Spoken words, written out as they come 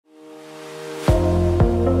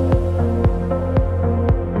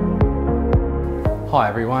Hi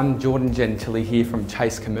everyone, Jordan Gentile here from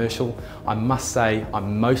Chase Commercial. I must say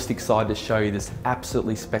I'm most excited to show you this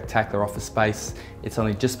absolutely spectacular office space. It's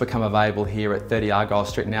only just become available here at 30 Argyle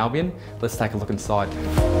Street in Albion. Let's take a look inside.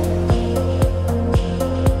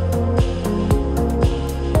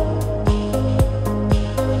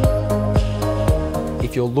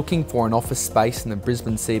 If you're looking for an office space in the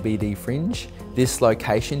Brisbane CBD Fringe, this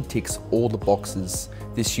location ticks all the boxes.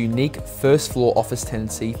 This unique first floor office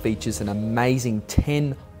tenancy features an amazing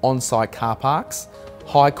 10 on-site car parks,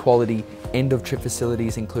 high quality end of trip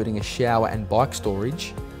facilities including a shower and bike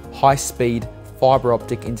storage, high speed fibre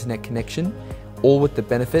optic internet connection, all with the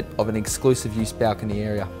benefit of an exclusive use balcony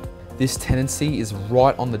area. This tenancy is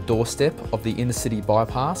right on the doorstep of the inner city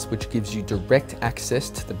bypass, which gives you direct access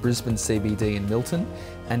to the Brisbane CBD in Milton,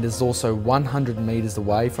 and is also 100 metres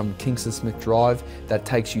away from Kingsford Smith Drive that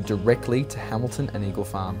takes you directly to Hamilton and Eagle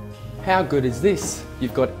Farm. How good is this?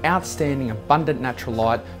 You've got outstanding abundant natural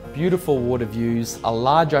light, beautiful water views, a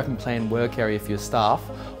large open plan work area for your staff,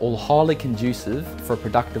 all highly conducive for a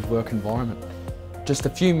productive work environment. Just a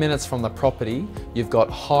few minutes from the property, you've got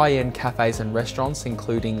high-end cafes and restaurants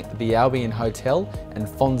including the Albion Hotel and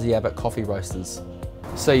Fonzie Abbott Coffee Roasters.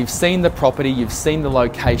 So you've seen the property, you've seen the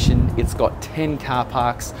location, it's got 10 car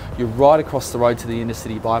parks, you're right across the road to the inner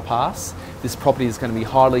city bypass. This property is going to be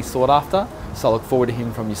highly sought after, so I look forward to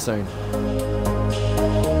hearing from you soon.